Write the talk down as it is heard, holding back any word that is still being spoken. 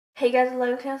Hey guys, it's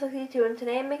Lego62, and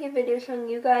today I'm making a video showing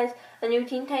you guys a new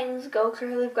Teen Titans Go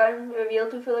trailer we've gotten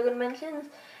revealed to for Lego Dimensions.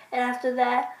 And after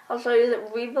that, I'll show you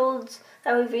the rebuilds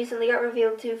that we've recently got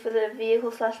revealed to for the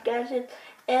vehicle/gadget.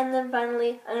 And then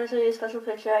finally, I'm going to show you a special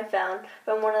picture I found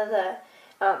from one of the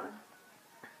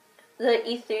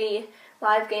E3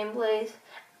 live gameplays.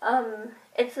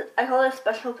 I call it a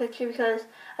special picture because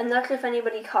I'm not sure if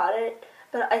anybody caught it,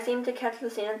 but I seem to catch the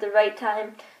scene at the right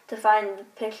time to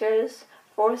find pictures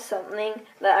for something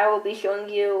that I will be showing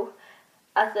you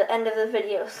at the end of the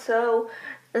video. So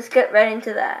let's get right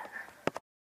into that.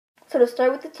 So to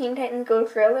start with the Teen Titans Go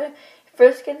trailer, you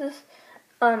first get this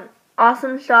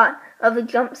awesome shot of the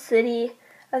Jump City,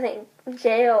 I think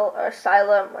jail or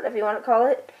asylum, whatever you want to call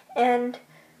it, and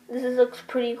this looks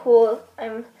pretty cool.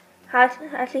 I'm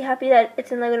actually happy that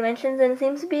it's in Lego Dimensions, and it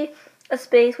seems to be a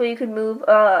space where you could move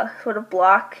a sort of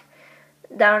block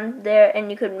down there, and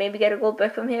you could maybe get a gold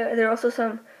brick from here. There are also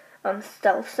some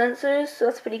stealth sensors, so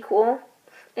that's pretty cool.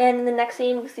 And in the next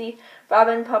scene, we see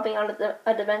Robin popping out of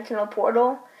a dimensional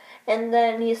portal, and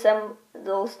then he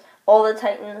assembles all the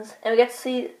Titans, and we get to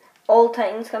see all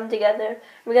Titans come together.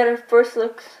 We got our first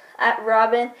look at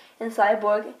Robin and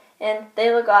Cyborg, and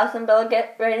they look awesome, but I'll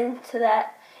get right into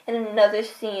that in another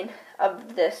scene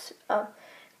of this,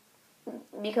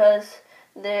 because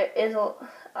there is a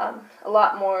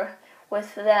lot more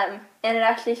with them, and it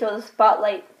actually shows a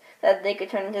spotlight that they could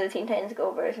turn into the Teen Titans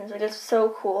Go versions, which is so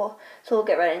cool. So we'll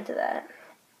get right into that.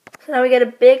 So now we get a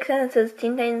big sign that says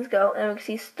Teen Titans Go, and we can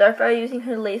see Starfire using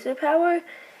her laser power,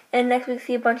 and next we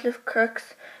see a bunch of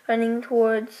crooks running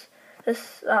towards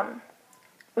this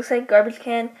looks like garbage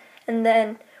can, and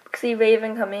then we can see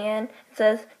Raven coming in. It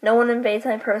says, "No one invades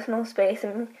my personal space,"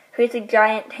 and creates a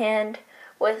giant hand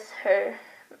with her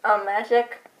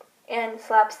magic and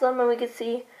slaps them, and we can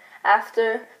see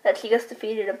after that she just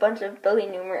defeated a bunch of Billy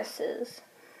Numerouses.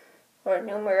 Or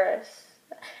numerous.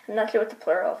 I'm not sure what the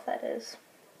plural of that is.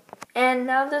 And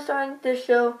now they're starting to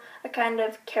show a kind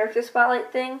of character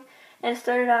spotlight thing. And it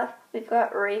started off, we've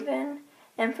got Raven.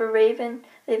 And for Raven,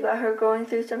 they've got her going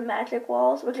through some magic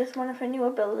walls, which is one of her new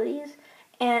abilities.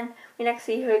 And we next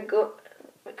see her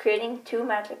creating 2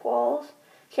 magic walls.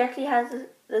 She actually has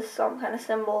this kind of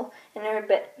symbol in her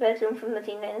bedroom from the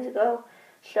Teen Titans Go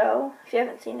show, if you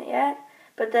haven't seen it yet.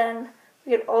 But then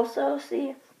we could also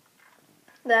see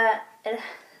that in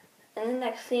the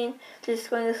next scene, she's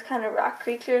going this kind of rock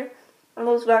creature, and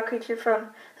those rock creature from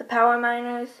the Power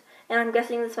Miners, and I'm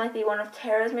guessing this might be one of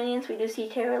Terra's minions. We do see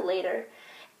Terra later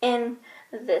in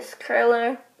this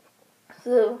trailer,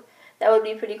 so that would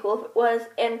be pretty cool if it was.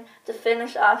 And to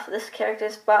finish off this character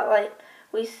spotlight,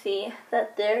 we see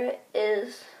that there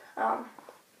is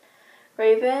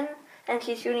Raven, and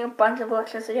she's shooting a bunch of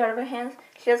electricity out of her hands.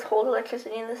 She does hold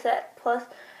electricity in the set, plus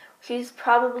she's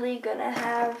probably gonna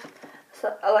have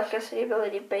some electricity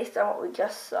ability based on what we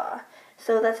just saw.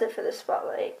 So that's it for the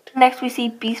spotlight. Next we see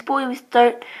Beast Boy. We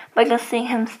start by just seeing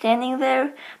him standing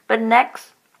there, but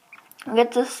next we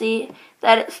get to see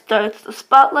that it starts the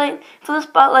spotlight. For the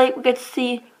spotlight, we get to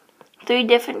see 3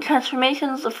 different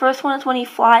transformations. The first one is when he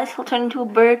flies, he'll turn into a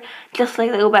bird, just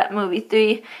like Lego Batman Movie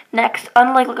 3. Next,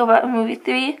 unlike Lego Batman Movie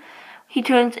 3, he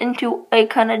turns into a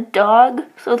kind of dog.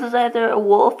 So this is either a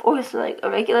wolf or it's like a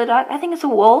regular dog. I think it's a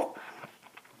wolf,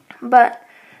 but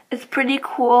it's pretty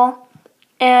cool.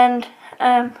 And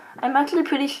I'm actually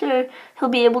pretty sure he'll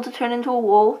be able to turn into a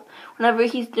wolf whenever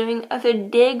he's doing either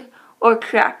dig or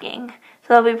tracking.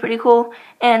 So that'll be pretty cool.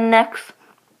 And next,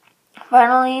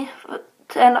 finally,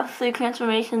 to end off 3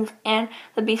 transformations and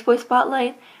the Beast Boy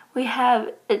spotlight, we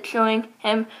have it showing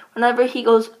him whenever he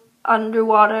goes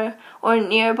underwater or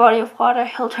near a body of water,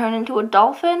 he'll turn into a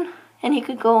dolphin, and he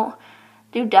could go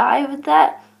dive with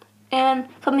that. And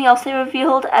something else they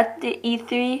revealed at the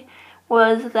E3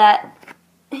 was that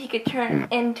he could turn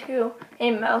into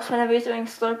a mouse whenever he's doing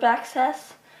slurp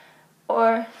access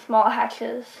or small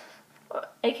hatches,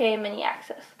 aka mini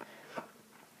access.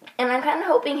 And I'm kind of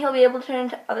hoping he'll be able to turn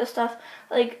into other stuff,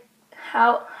 like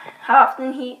how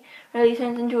often he really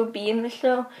turns into a bee in the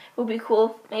show. It would be cool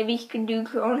if maybe he could do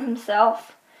drone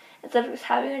himself instead of just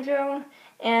having a drone,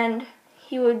 and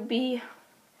he would be,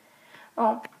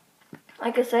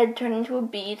 like I said, turn into a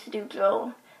bee to do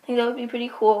drone. I think that would be pretty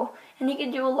cool, and he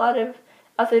could do a lot of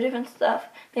other different stuff,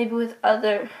 maybe with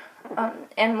other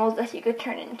animals that he could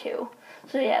turn into.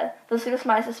 So yeah, those are just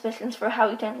my suspicions for how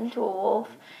he turns into a wolf,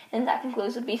 and that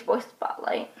concludes the Beast Boy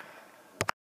spotlight.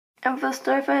 And for the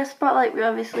Starfire spotlight, we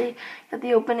obviously got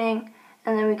the opening,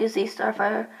 and then we can see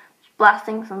Starfire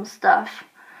blasting some stuff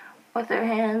with her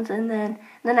hands, and then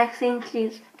the next scene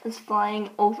she's flying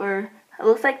over, it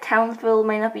looks like Townsville,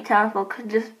 might not be Townsville, could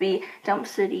just be Jump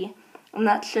City. I'm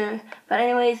not sure. But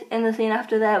anyways, in the scene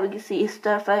after that, we can see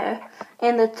Starfire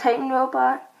and the Titan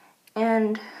robot,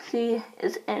 and she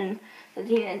is in the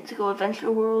Teen Go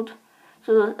Adventure World.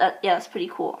 So that's pretty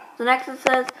cool. So next it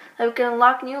says that we can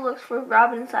unlock new looks for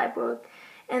Robin and Cyborg,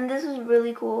 and this is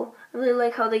really cool. I really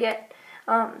like how they get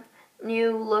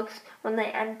new looks when they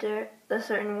enter the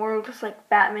certain world, just like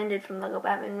Batman did from the Lego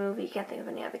Batman movie. Can't think of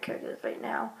any other characters right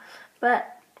now,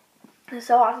 but it's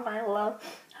so awesome. I love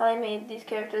how they made these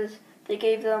characters. They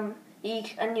gave them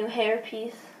each a new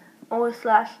hairpiece or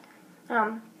slash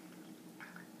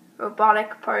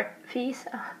robotic part piece.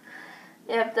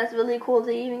 Yeah, that's really cool.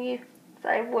 They even gave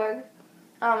Cyborg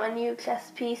a new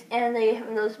chest piece, and they gave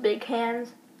him those big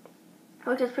hands,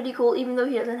 which is pretty cool. Even though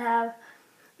he doesn't have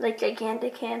like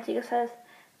gigantic hands, he just has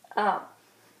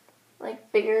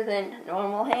like bigger than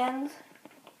normal hands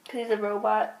because he's a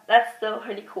robot. That's still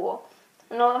pretty cool.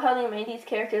 And I love how they made these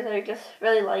characters that are just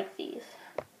really like these.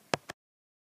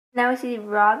 Now we see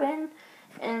Robin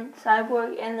and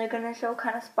Cyborg, and they're going to show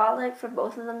kind of spotlight for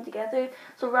both of them together.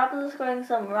 So Robin's describing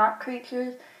some rock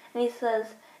creatures, and he says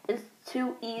it's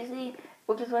too easy,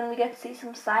 which is when we get to see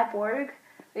some Cyborg.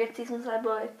 We get to see some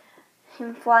Cyborg,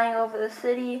 him flying over the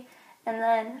city, and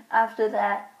then after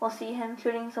that, we'll see him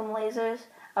shooting some lasers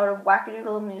out of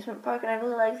Wackadoodle Amusement Park. And I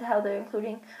really like how they're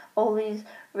including all these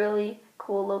really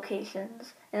cool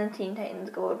locations in the Teen Titans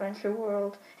Go Adventure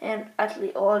World, and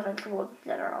actually all Adventure World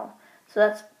in general. So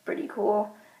that's pretty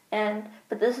cool.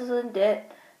 But this isn't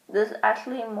it. There's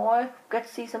actually more. Get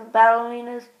to see some battle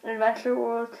arenas in Adventure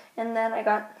World, and then I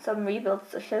got some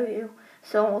rebuilds to show you.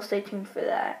 So we'll stay tuned for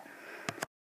that.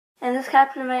 And this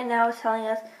caption right now is telling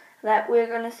us that we're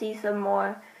going to see some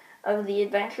more of the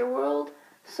Adventure World.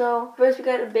 So first we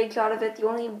got a big shot of it. The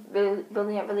only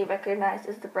building I really recognize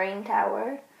is the Brain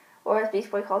Tower, or as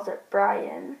Beast Boy calls it,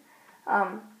 Brian.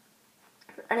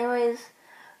 Anyways,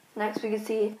 next we can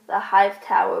see the Hive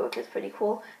Tower, which is pretty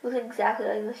cool. It looks exactly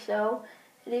like the show.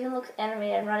 It even looks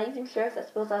animated. I'm not even sure if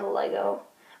that's built out of Lego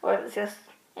or if it's just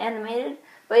animated.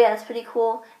 But yeah, it's pretty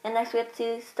cool. And next we get to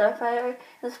see Starfire.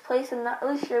 This place, I'm not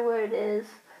really sure where it is,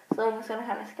 so I'm just going to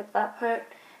kind of skip that part.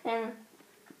 And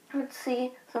let's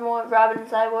see some more Robin and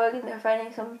Cyborg, and they're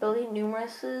fighting some Billy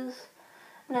Numerouses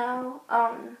now.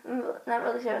 I'm not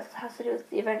really sure what this has to do with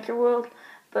the Adventure World,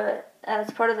 but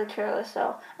it's part of the trailer,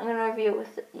 so I'm going to review it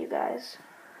with you guys.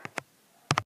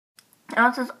 Now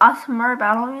it says awesomer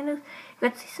battle arenas. You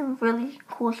get to see some really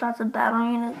cool shots of battle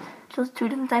arenas. It shows two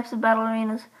different types of battle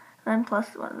arenas, and then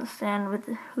plus one in the sand with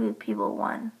who people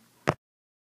won. And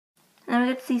then we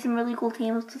get to see some really cool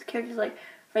teams with characters like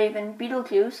Raven,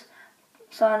 Beetlejuice,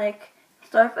 Sonic,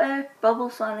 Starfire,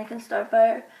 Bubbles, Sonic, and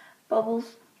Starfire,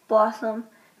 Bubbles, Blossom,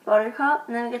 Buttercup,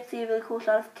 and then we get to see a really cool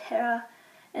shot of Terra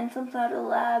in some sort of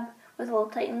lab with little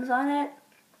Titans on it,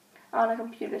 on a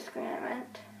computer screen I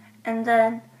meant. And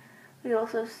then we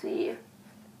also see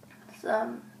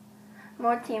some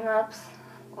more team-ups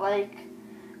like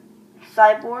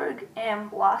Cyborg and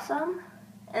Blossom,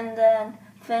 and then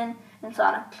Finn and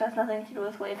Sonic, which has nothing to do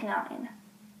with Wave 9.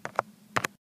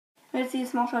 We see a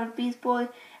small shot of Beast Boy,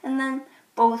 and then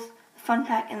both the Fun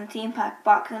Pack and the Team Pack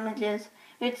box images.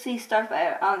 We get to see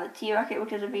Starfire on the T-Rocket,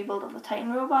 which is a rebuild of the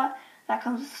Titan robot. That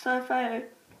comes with Starfire.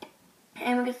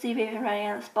 And we get to see Raven riding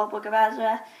on the Spellbook of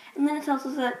Azarath. And then it tells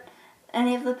us that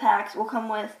any of the packs will come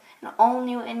with an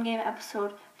all-new in-game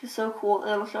episode, which is so cool.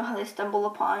 It'll show how they stumble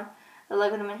upon the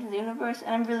LEGO Dimensions universe,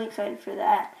 and I'm really excited for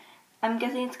that. I'm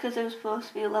guessing it's because it was supposed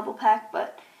to be a level pack,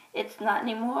 but it's not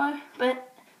anymore.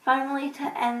 But finally,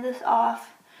 to end this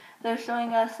off, they're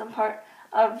showing us some part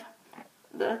of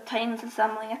the Titans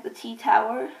assembling at the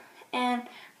T-Tower, and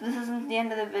this isn't the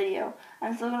end of the video.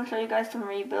 I'm still going to show you guys some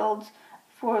rebuilds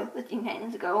for the Teen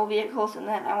Titans Go vehicles, and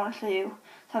then I want to show you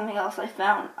something else I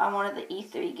found on one of the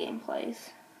E3 gameplays.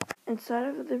 Inside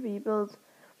of the rebuilds,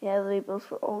 we have the rebuilds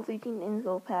for all the Teen Titans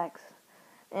Go packs,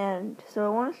 and so I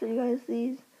want to show you guys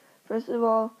these. First of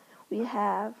all, we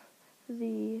have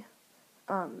the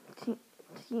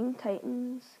Teen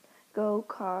Titans Go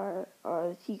car, or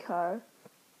the T-car.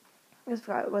 I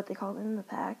forgot what they called it in the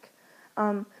pack.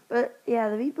 But yeah,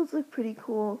 the rebuilds look pretty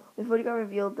cool. We've already got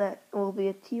revealed that it will be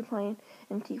a T-plane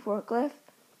and T-forklift.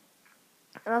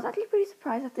 And I was actually pretty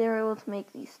surprised that they were able to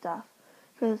make these stuff,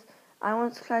 because I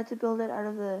once tried to build it out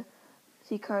of the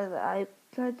T-car that I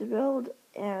tried to build,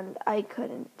 and I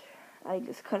couldn't. I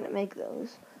just couldn't make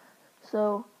those.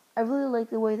 So I really like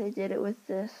the way they did it with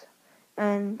this,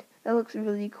 and that looks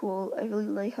really cool. I really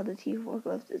like how the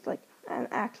T-forklift is like an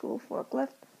actual forklift,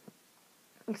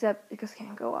 except it just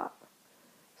can't go up.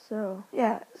 So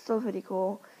yeah, it's still pretty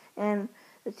cool. And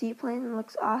the T-plane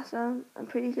looks awesome. I'm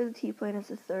pretty sure the T-plane is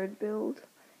the third build,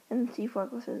 and the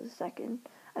T-forklift is the second.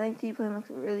 I think T-plane looks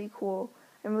really cool.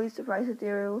 I'm really surprised that they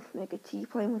were able to make a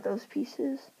T-plane with those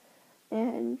pieces.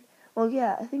 And, well,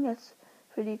 yeah, I think that's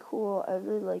pretty cool. I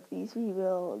really like these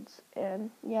rebuilds. And,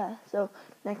 yeah, so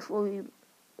next we'll be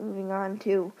moving on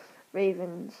to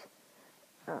Raven's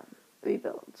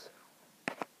rebuilds.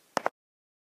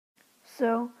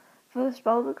 So, for the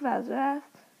Spellbook of Azarath,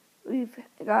 we've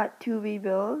got 2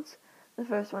 rebuilds. The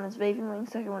first one is Raven Wings,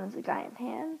 the second one is the Giant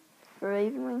Hand. For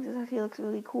Raven Wings, this actually looks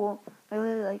really cool. I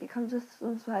really like it. It comes with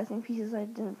some surprising pieces I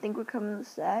didn't think would come in the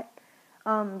set.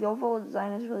 The overall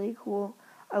design is really cool.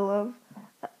 I love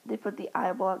they put the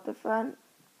eyeball at the front.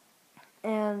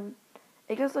 And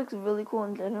it just looks really cool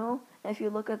in general. And if you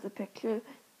look at the picture,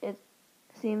 it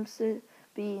seems to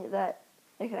be that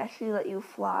it can actually let you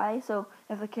fly. So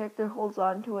if the character holds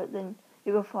on to it, then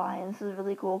you can fly. And this is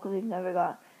really cool because we've never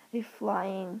got a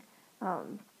flying,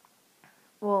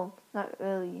 well, not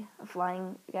really a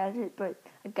flying gadget, but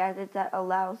a gadget that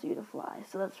allows you to fly.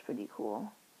 So that's pretty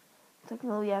cool.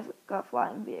 Technically, we have got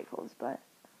flying vehicles, but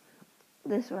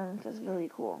this one's just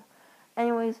really cool.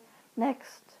 Anyways,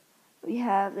 next we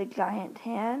have the Giant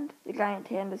Hand. The Giant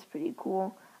Hand is pretty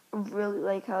cool. I really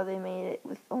like how they made it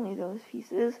with only those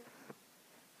pieces.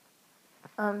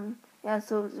 Yeah,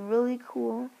 so it's really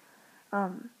cool.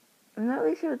 I'm not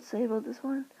really sure what to say about this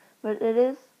one, but it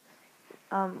is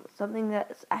something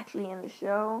that's actually in the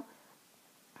show.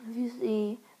 If you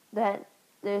see that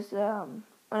there's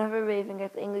whenever Raven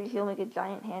gets angry, she'll make a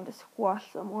giant hand to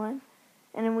squash someone.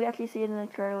 And then we actually see it in the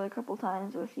trailer a couple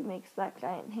times where she makes that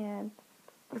giant hand.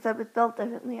 Except it's built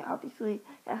differently. Obviously, it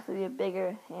has to be a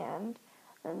bigger hand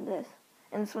than this.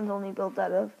 And this one's only built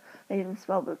out of Raven's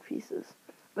Spellbook pieces.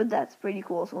 But that's pretty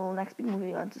cool, so we'll next be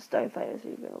moving on to Starfighter's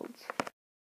rebuilds.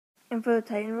 And for the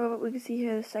Titan robot, we can see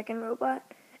here the second robot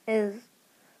is,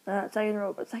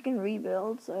 second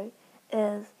rebuild,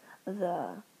 is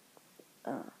the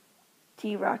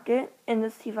T-rocket. And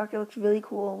this T-rocket looks really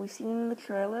cool. We've seen it in the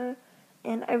trailer.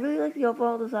 And I really like the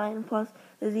overall design, plus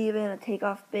there's even a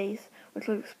takeoff base, which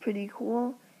looks pretty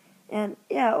cool. And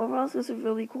yeah, overall it's just a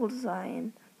really cool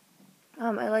design.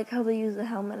 I like how they use the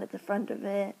helmet at the front of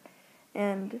it,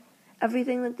 and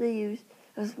everything that they use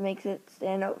just makes it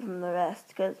stand out from the rest,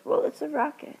 because, well, it's a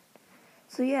rocket.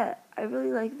 So yeah, I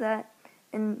really like that,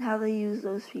 and how they use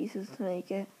those pieces to make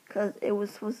it, because it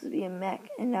was supposed to be a mech,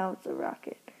 and now it's a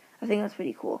rocket. I think that's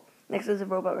pretty cool. Next is a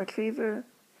robot retriever.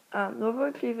 The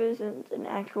robot retriever isn't an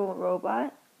actual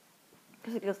robot,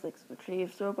 because it just like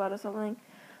retrieves the robot or something,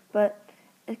 but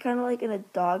it's kind of like in a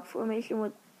dog formation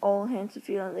with all hands and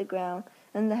feet on the ground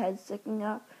and the head sticking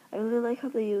up. I really like how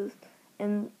they used,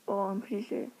 I'm pretty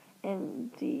sure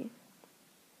in the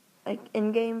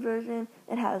in-game version,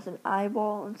 it has an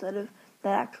eyeball instead of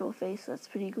that actual face. That's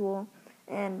pretty cool.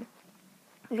 And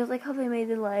I just like how they made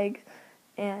the legs,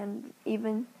 and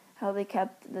even how they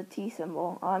kept the T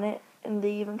symbol on it, and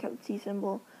they even kept the T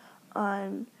symbol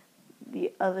on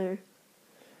the other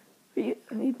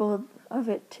rebuild of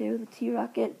it too. The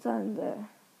T-rocket's on the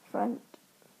front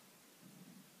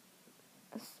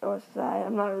or side,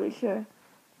 I'm not really sure,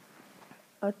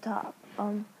 or top.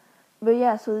 But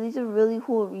yeah, so these are really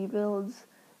cool rebuilds,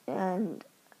 and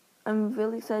I was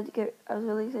really excited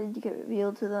to get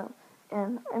revealed to them,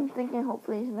 and I'm thinking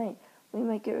hopefully tonight we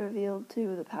might get revealed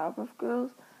to the Powerpuff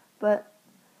Girls. But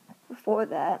before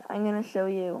that, I'm going to show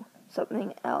you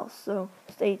something else, so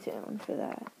stay tuned for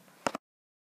that.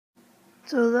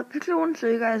 So the picture I want to show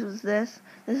you guys was this.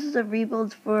 This is a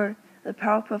rebuild for the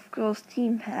Powerpuff Girls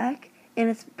Team Pack, and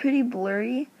it's pretty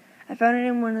blurry. I found it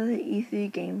in one of the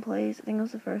E3 gameplays. I think it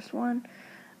was the first one.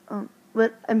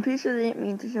 But I'm pretty sure they didn't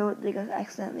mean to show it. They just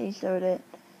accidentally showed it.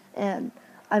 And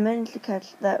I managed to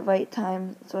catch that right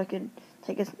time so I could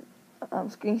take a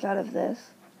screenshot of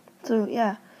this. So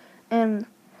yeah, and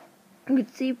you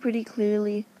could see pretty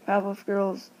clearly Powerpuff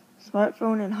Girls'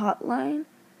 smartphone and hotline.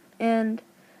 And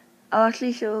I'll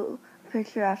actually show a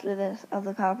picture after this of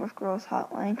the Powerpuff Girls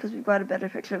hotline, because we got a better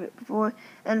picture of it before.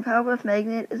 And Powerpuff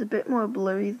Magnet is a bit more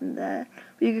blurry than that,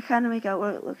 but you can kind of make out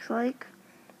what it looks like.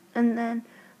 And then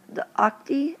the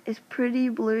Octi is pretty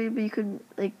blurry, but you could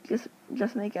like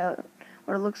just make out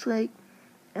what it looks like.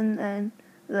 And then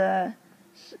the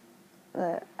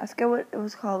I forget what it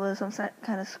was called, but some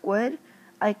kind of squid.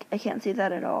 I can't see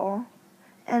that at all.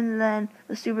 And then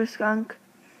the Super Skunk,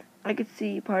 I could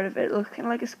see part of it. It looks kind of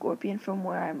like a scorpion from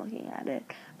where I'm looking at it,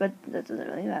 but that doesn't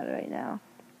really matter right now.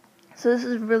 So this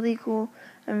is really cool.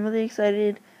 I'm really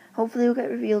excited. Hopefully we'll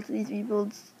get revealed to these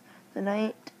rebuilds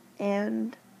tonight,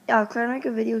 and yeah, I'll try to make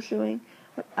a video showing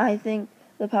what I think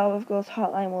the Powerpuff Girls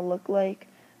hotline will look like.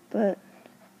 But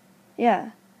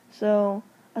yeah, so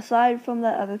aside from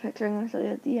that other picture I'm going to show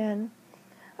you at the end,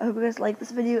 I hope you guys liked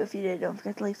this video. If you did, don't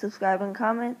forget to like, subscribe, and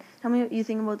comment. Tell me what you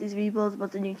think about these rebuilds,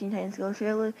 about the new Teen Titans Go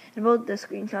trailer, and about the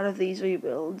screenshot of these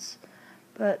rebuilds.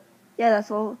 But, yeah, that's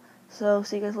all. So,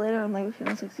 see you guys later on Lego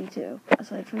Channel 62,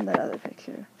 aside from that other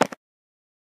picture.